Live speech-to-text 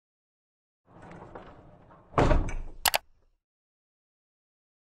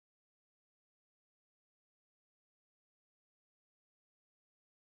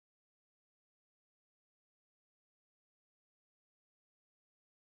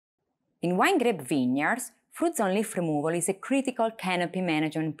In wine grape vineyards, fruit zone leaf removal is a critical canopy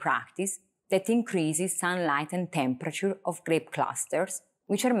management practice that increases sunlight and temperature of grape clusters,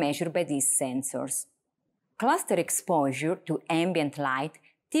 which are measured by these sensors. Cluster exposure to ambient light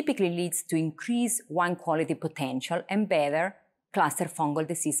typically leads to increased wine quality potential and better cluster fungal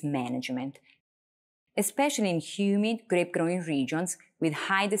disease management, especially in humid grape-growing regions with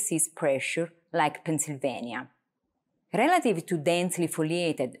high disease pressure like Pennsylvania. Relative to densely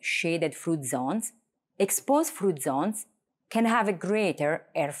foliated, shaded fruit zones, exposed fruit zones can have a greater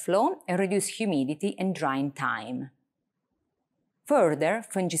airflow and reduce humidity and drying time. Further,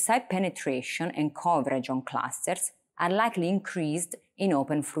 fungicide penetration and coverage on clusters are likely increased in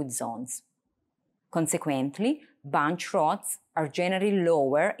open fruit zones. Consequently, bunch rots are generally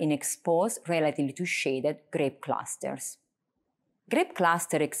lower in exposed relatively to shaded grape clusters. Grape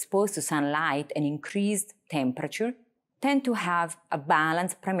clusters exposed to sunlight and increased temperature tend to have a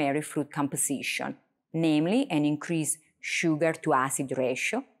balanced primary fruit composition, namely an increased sugar to acid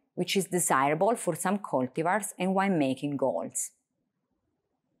ratio, which is desirable for some cultivars and winemaking goals.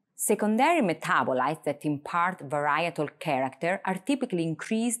 Secondary metabolites that impart varietal character are typically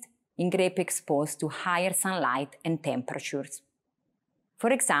increased in grape exposed to higher sunlight and temperatures.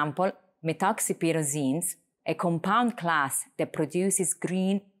 For example, methoxypyrrozines, a compound class that produces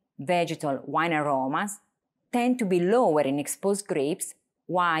green vegetal wine aromas, tend to be lower in exposed grapes,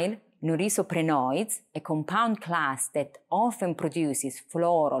 while norisoprenoids, a compound class that often produces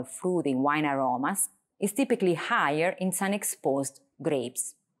floral, fruity wine aromas, is typically higher in sun-exposed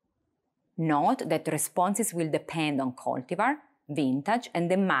grapes. Note that responses will depend on cultivar, vintage, and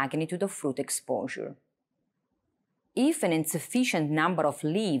the magnitude of fruit exposure. If an insufficient number of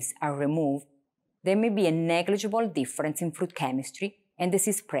leaves are removed, there may be a negligible difference in fruit chemistry and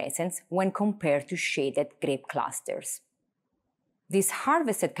disease presence when compared to shaded grape clusters. This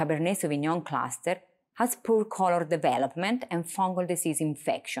harvested Cabernet Sauvignon cluster has poor color development and fungal disease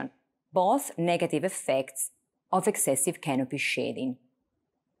infection, both negative effects of excessive canopy shading.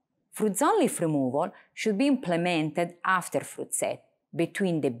 Fruit zone leaf removal should be implemented after fruit set,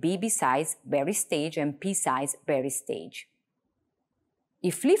 between the BB size berry stage and P size berry stage.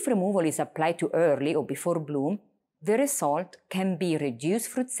 If leaf removal is applied too early or before bloom, the result can be reduced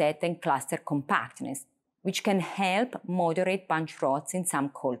fruit set and cluster compactness, which can help moderate bunch rots in some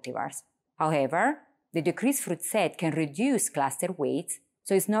cultivars. However, the decreased fruit set can reduce cluster weights,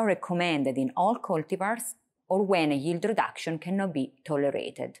 so it's not recommended in all cultivars or when a yield reduction cannot be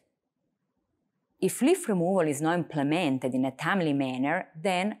tolerated. If leaf removal is not implemented in a timely manner,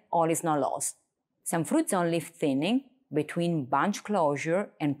 then all is not lost. Some fruit zone leaf thinning between bunch closure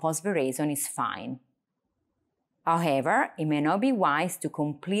and post-veraison is fine. However, it may not be wise to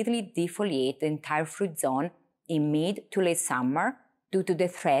completely defoliate the entire fruit zone in mid to late summer due to the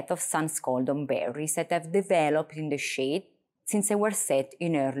threat of sun scald on berries that have developed in the shade since they were set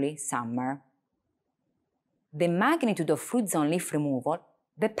in early summer. The magnitude of fruit zone leaf removal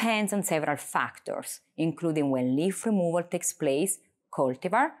depends on several factors, including when leaf removal takes place,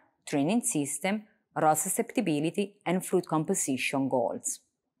 cultivar, training system, rot susceptibility, and fruit composition goals.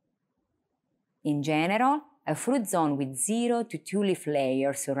 In general, a fruit zone with 0 to 2 leaf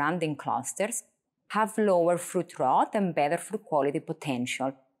layers surrounding clusters have lower fruit rot and better fruit quality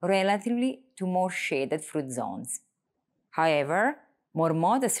potential relatively to more shaded fruit zones. However, more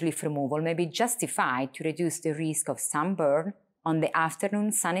modest leaf removal may be justified to reduce the risk of sunburn on the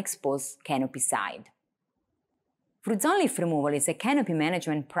afternoon sun-exposed canopy side. Fruit zone leaf removal is a canopy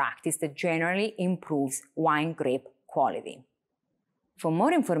management practice that generally improves wine grape quality. For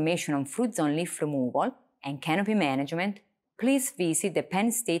more information on fruit zone leaf removal and canopy management, please visit the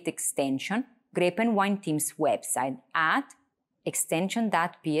Penn State Extension Grape and Wine Team's website at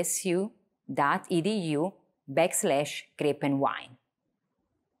extension.psu.edu/grape and wine.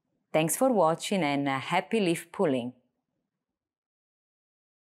 Thanks for watching and happy leaf pulling!